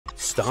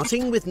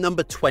Starting with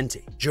number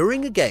 20.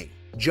 During a game,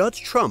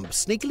 Judge Trump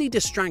sneakily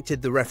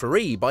distracted the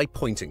referee by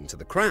pointing to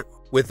the crowd.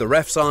 With the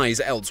ref's eyes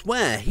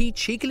elsewhere, he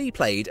cheekily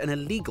played an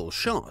illegal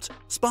shot,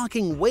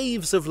 sparking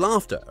waves of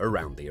laughter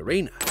around the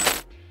arena.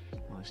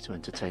 Nice to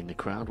entertain the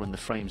crowd when the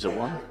frames are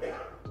won. And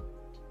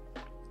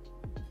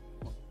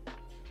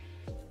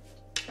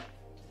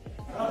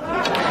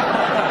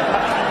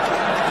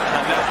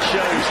that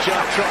shows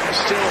Judge Trump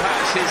still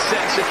has his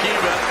sense of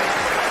humour,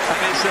 and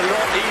it's a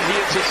lot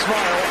easier to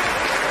smile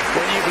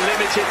when you've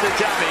limited the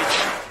damage.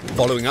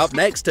 Following up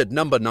next at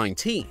number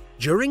 19.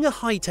 During a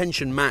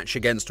high-tension match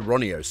against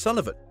Ronnie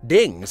O'Sullivan,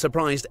 Ding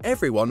surprised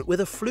everyone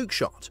with a fluke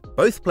shot.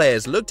 Both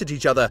players looked at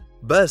each other,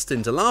 burst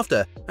into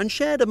laughter, and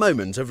shared a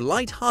moment of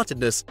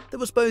light-heartedness that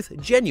was both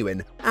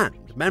genuine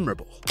and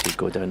memorable. He'd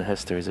go down in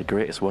history as the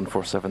greatest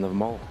 147 of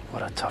them all.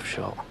 What a tough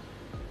shot.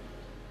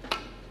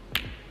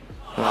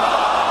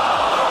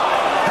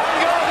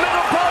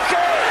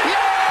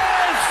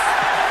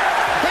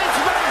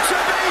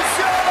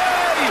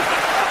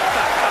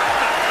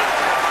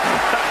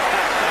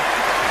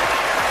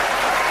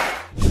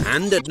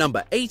 And at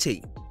number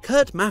 80,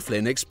 Kurt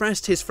Mafflin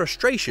expressed his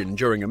frustration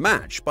during a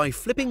match by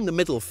flipping the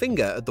middle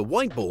finger at the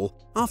white ball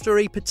after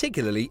a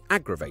particularly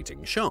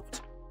aggravating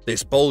shot.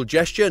 This bold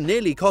gesture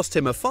nearly cost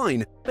him a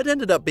fine, but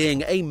ended up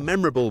being a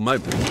memorable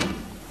moment.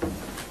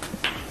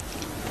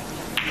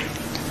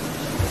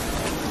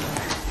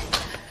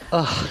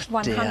 Oh,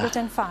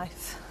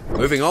 105.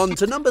 Moving on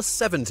to number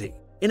 70.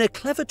 In a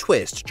clever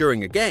twist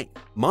during a game,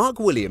 Mark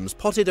Williams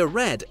potted a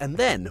red and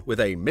then,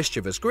 with a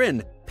mischievous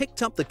grin,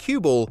 picked up the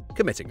cue ball,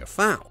 committing a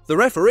foul. The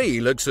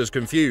referee looks as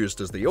confused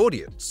as the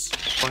audience.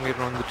 Swung it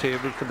around the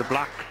table for the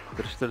black,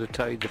 but still had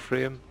tied the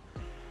frame.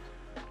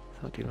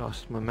 Thought he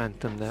lost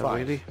momentum there,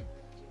 really.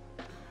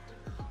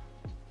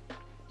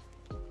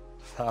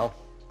 Foul.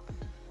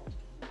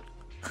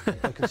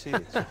 I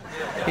conceded.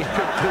 He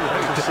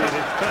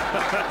conceded.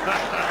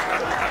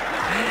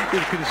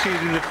 He's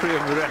conceded the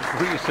frame, the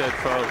referee said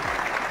foul.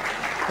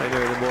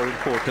 Anyway, the more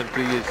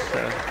importantly is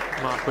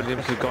Mark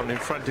Williams has gone in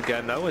front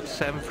again now. It's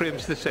 7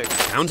 frames to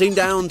 6. Counting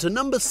down to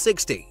number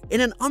 60.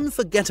 In an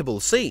unforgettable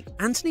scene,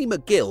 Anthony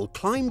McGill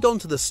climbed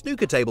onto the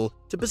snooker table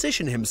to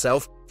position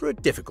himself for a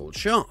difficult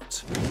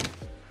shot.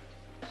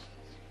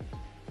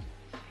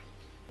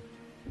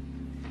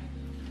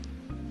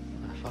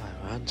 If I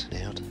were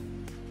Anthony, I'd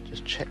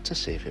just check to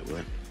see if it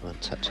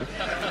weren't touching.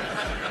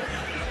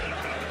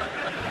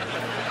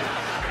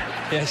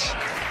 Yes,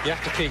 you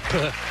have to keep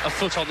a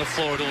foot on the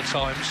floor at all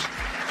times.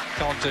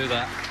 Can't do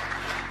that.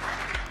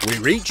 We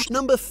reach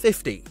number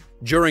 50.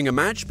 During a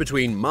match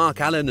between Mark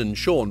Allen and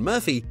Sean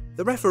Murphy,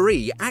 the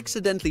referee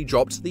accidentally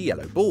dropped the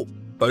yellow ball.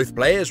 Both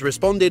players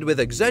responded with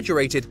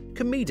exaggerated,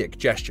 comedic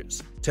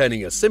gestures,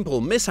 turning a simple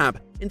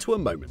mishap into a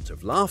moment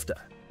of laughter.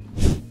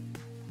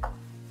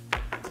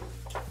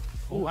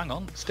 Oh, hang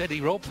on. Steady,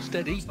 Rob.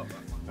 Steady.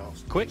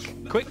 Quick,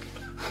 quick.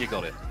 You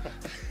got it.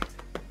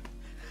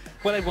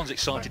 Well, everyone's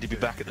excited to be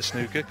back at the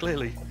snooker,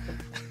 clearly.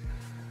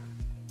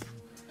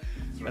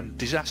 And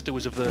disaster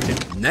was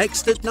averted.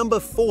 Next at number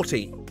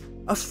 40.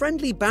 A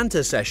friendly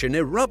banter session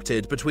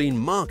erupted between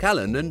Mark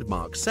Allen and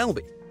Mark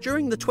Selby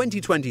during the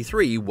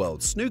 2023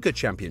 World Snooker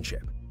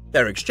Championship.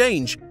 Their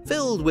exchange,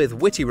 filled with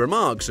witty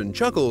remarks and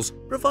chuckles,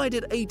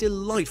 provided a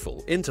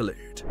delightful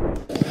interlude.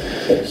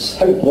 It's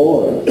so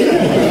boring.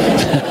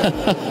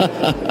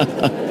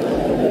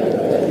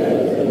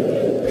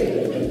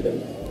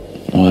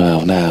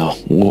 Well, now,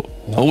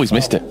 always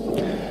missed it.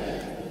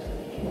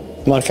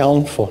 Mark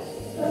Allen for.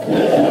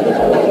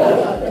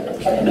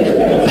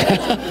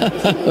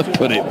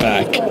 Put it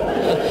back.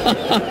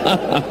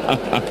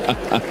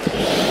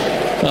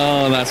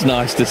 Oh, that's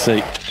nice to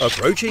see.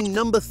 Approaching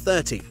number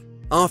 30.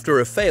 After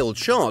a failed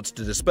shot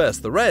to disperse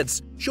the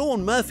Reds,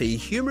 Sean Murphy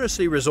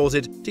humorously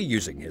resorted to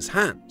using his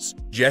hands,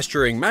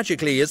 gesturing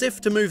magically as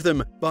if to move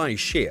them by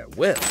sheer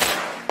will.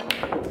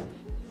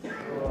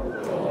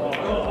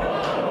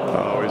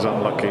 Oh, he's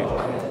unlucky.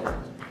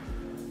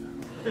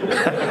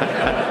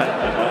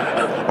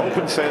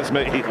 Open says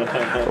me.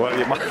 Well,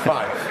 you might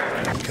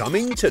 5.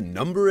 Coming to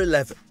number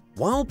 11.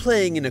 While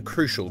playing in a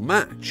crucial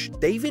match,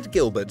 David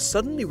Gilbert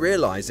suddenly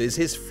realizes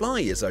his fly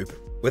is open.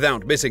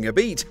 Without missing a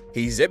beat,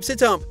 he zips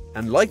it up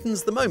and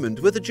lightens the moment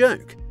with a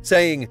joke,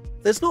 saying,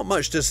 "There's not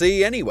much to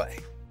see anyway."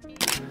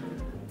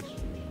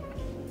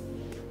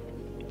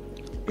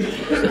 I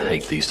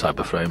hate these type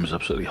of frames.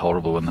 Absolutely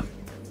horrible when the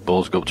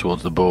balls go up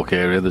towards the baulk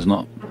area. There's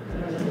not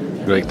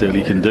a great deal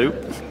you can do.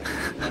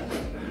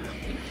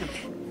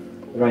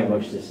 There ain't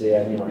much to see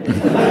anyway.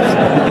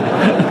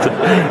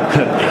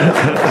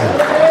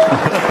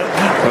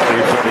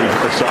 Very funny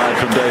aside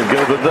from Dave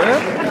Gilbert there.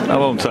 I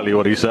won't tell you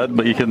what he said,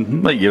 but you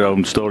can make your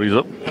own stories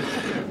up.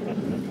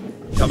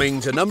 Coming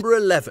to number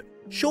 11.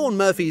 Sean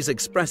Murphy's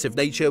expressive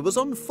nature was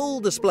on full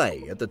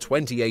display at the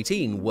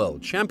 2018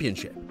 World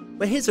Championship,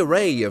 where his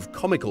array of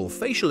comical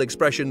facial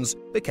expressions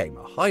became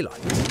a highlight.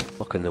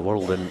 Luck in the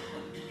world isn't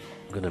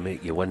going to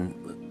make you win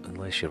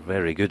unless you're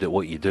very good at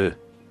what you do.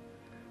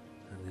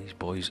 And these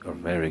boys are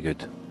very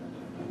good.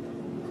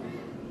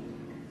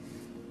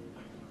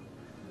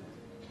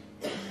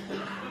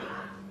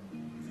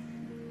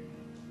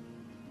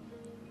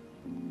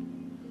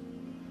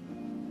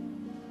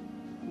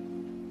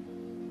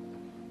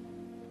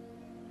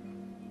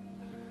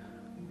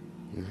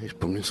 He's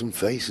putting some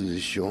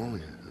faces,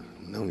 Sean.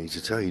 No need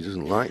to tell you he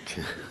doesn't like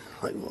you.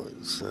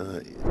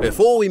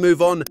 Before we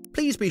move on,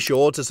 please be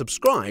sure to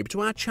subscribe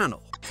to our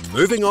channel.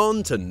 Moving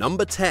on to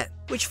number 10,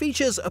 which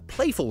features a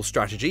playful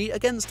strategy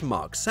against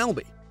Mark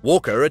Selby.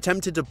 Walker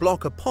attempted to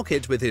block a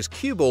pocket with his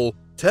cue ball,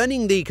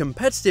 turning the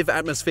competitive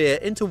atmosphere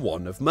into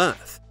one of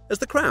mirth, as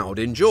the crowd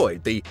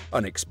enjoyed the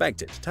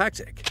unexpected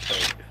tactic.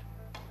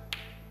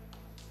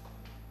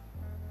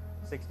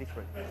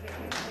 63.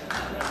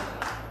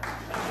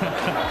 Well,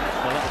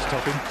 that was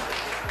topping.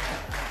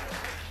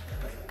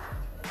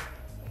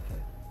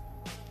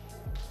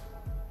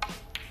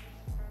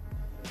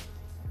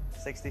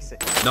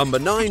 66. Number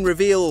 9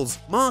 reveals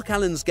Mark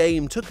Allen's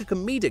game took a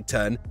comedic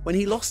turn when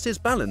he lost his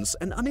balance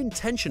and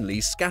unintentionally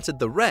scattered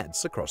the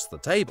reds across the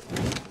table.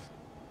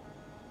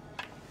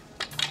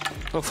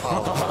 Oh,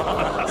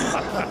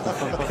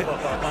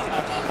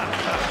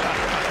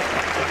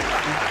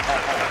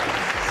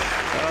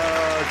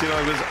 do you know,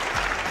 it was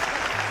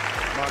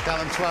Mark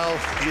Allen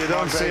 12. You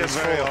don't see it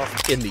very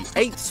often. In the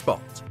 8th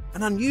spot,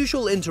 an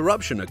unusual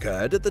interruption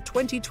occurred at the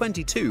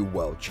 2022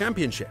 World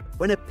Championship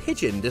when a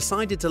pigeon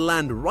decided to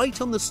land right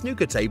on the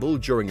snooker table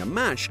during a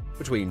match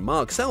between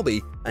Mark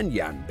Selby and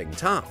Yan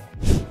Bingtao.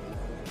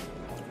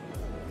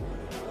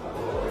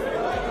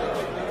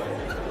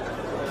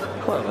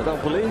 Well, I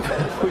don't believe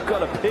we've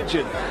got a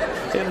pigeon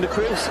in the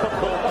crucible.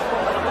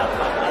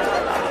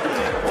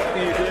 What are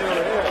you doing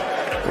here?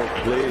 Oh,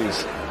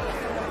 please.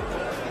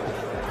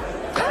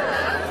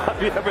 Have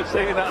you ever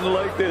seen anything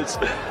like this?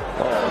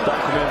 Oh,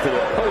 don't come into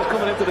it. Oh, he's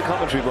coming into the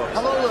commentary box.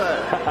 Hello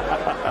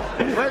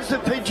there. Where's the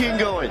pigeon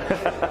going?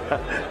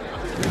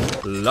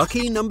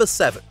 Lucky number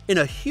 7. In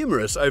a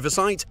humorous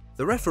oversight,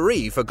 the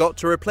referee forgot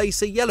to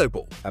replace a yellow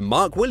ball, and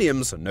Mark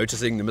Williams,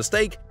 noticing the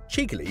mistake,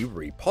 cheekily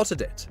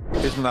repotted it.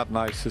 Isn't that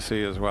nice to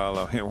see as well?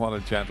 I mean, what a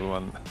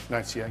gentleman.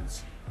 98.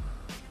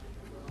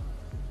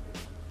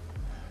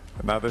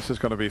 Now this is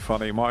going to be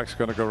funny. Mark's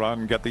going to go around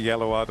and get the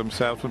yellow out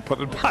himself and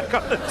put it back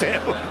on the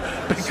table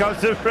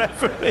because the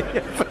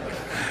referee...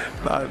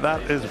 Now,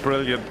 that is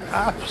brilliant.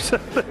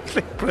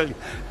 Absolutely brilliant.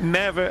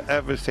 Never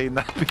ever seen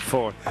that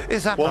before.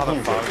 Is that not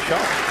a foul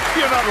shot?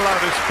 You're not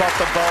allowed to spot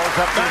the balls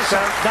up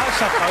yourself.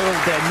 That's a foul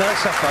then.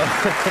 That's a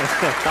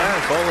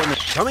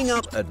foul. Coming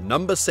up at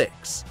number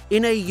 6.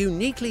 In a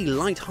uniquely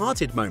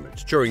light-hearted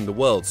moment during the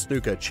World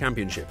Snooker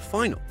Championship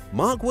final,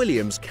 Mark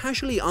Williams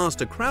casually asked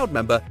a crowd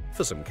member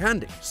for some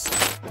candies.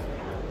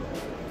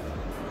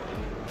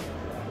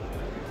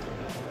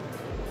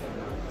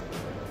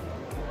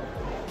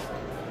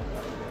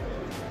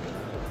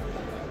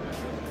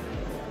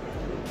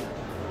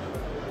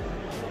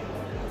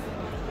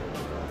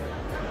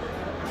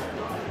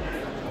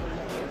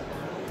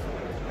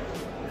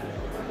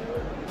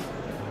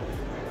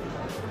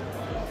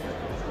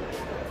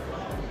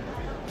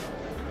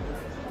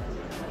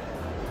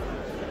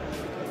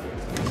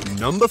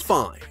 Number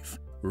 5.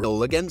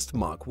 Rule against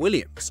Mark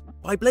Williams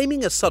by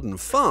blaming a sudden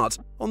fart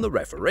on the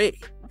referee.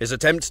 His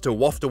attempt to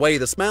waft away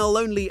the smell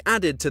only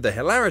added to the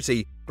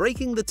hilarity,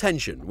 breaking the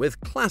tension with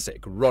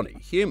classic Ronnie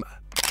humour.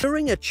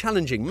 During a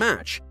challenging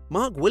match,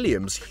 Mark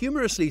Williams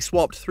humorously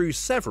swapped through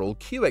several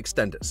cue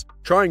extenders,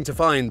 trying to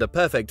find the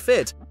perfect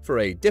fit for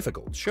a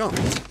difficult shot.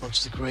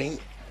 Watch the green.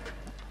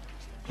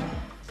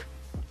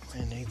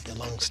 We need the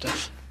long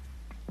stuff.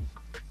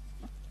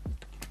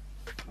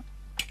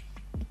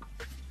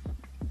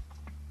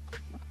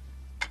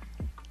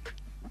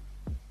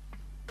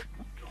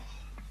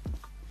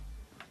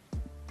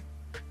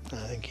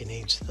 I think he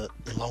needs the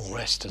long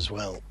rest as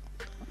well.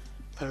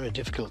 Very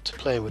difficult to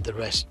play with the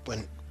rest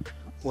when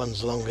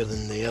one's longer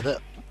than the other.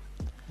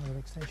 Another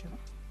extension.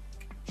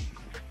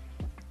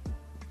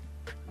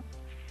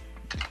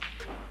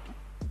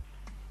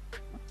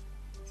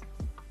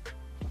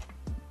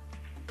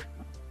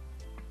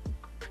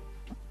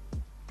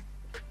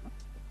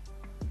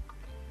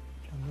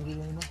 Don't need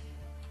it anymore.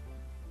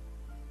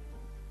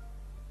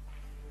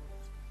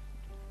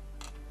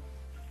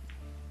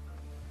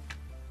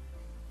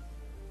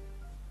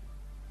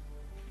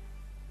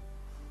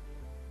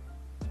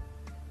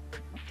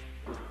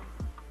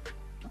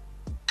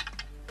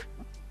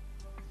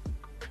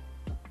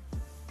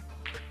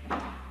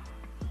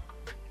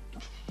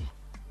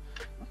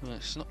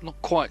 It's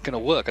not quite going to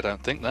work, I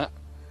don't think, that.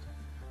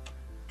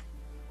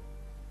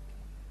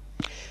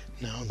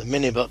 No, the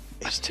mini butt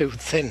is too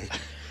thin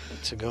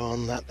to go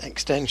on that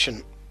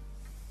extension.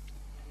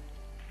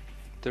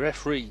 The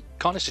referee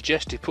kind of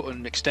suggested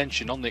putting an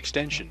extension on the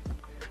extension.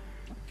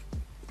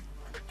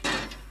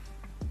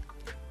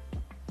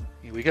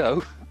 Here we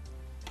go.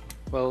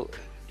 Well,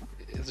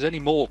 if there's any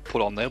more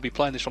put on there, we'll be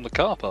playing this from the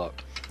car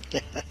park.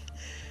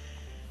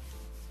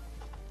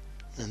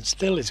 And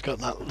still he's got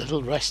that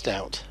little rest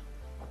out.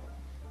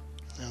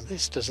 Now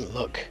this doesn't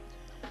look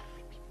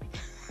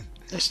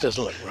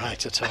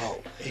right at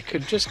all. You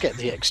could just get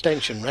the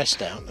extension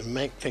rest out and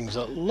make things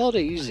a lot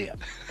easier.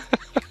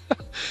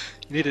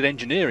 You need an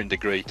engineering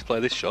degree to play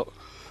this shot.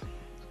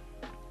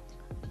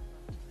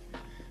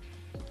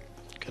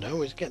 Could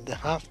always get the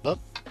half butt.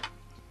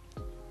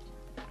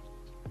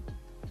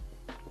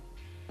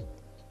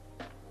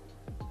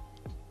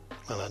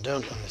 Well, I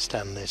don't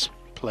understand this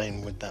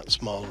playing with that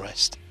small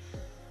rest.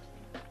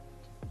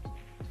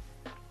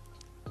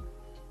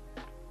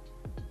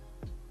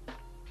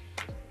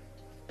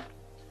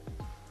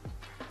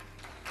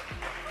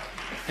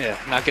 Yeah,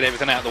 now get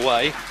everything out of the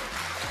way.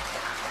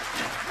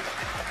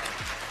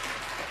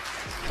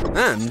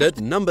 And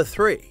at number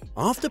 3,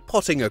 after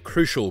potting a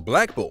crucial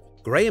black ball,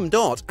 Graham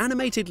Dott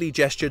animatedly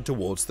gestured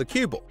towards the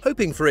cue ball,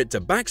 hoping for it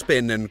to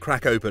backspin and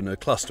crack open a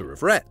cluster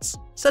of reds,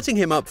 setting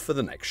him up for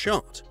the next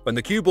shot. When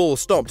the cue ball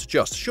stopped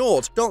just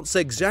short, Dott's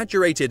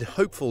exaggerated,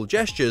 hopeful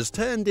gestures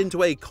turned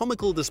into a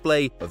comical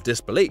display of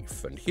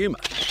disbelief and humour.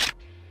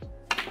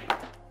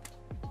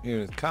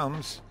 Here it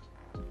comes.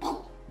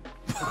 Well,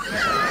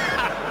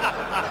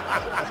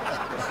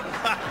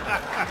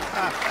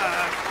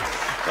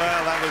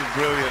 that was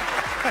brilliant.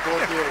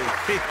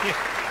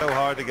 So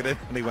hard to get in,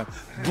 and he went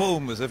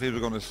boom as if he was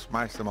going to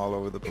smash them all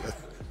over the place.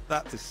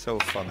 That is so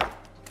funny.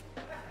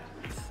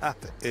 That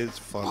is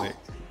funny.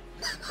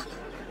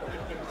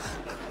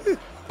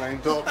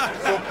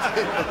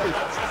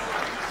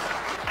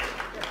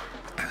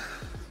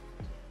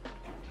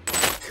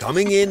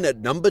 Coming in at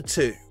number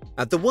 2.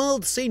 At the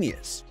World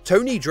Seniors,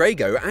 Tony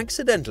Drago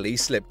accidentally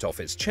slipped off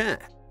his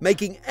chair,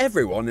 making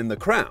everyone in the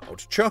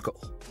crowd chuckle.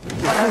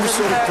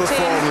 Awesome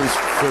performance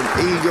from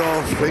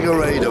Igor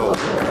Figueiredo.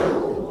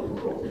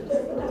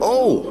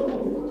 Oh!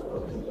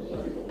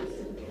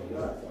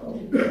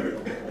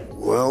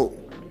 Well,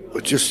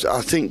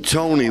 I think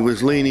Tony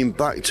was leaning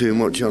back too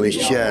much on his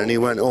chair and he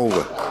went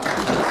over.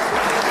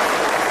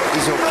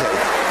 He's okay.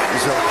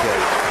 He's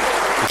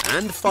okay.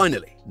 And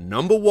finally,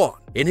 number 1.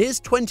 In his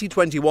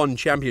 2021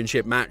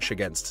 championship match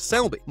against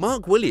Selby,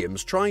 Mark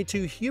Williams tried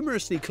to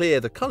humorously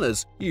clear the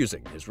colours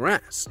using his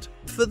rest.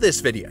 For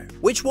this video,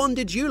 which one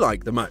did you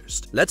like the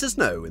most? Let us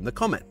know in the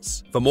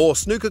comments. For more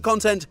snooker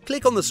content,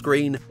 click on the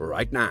screen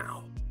right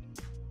now.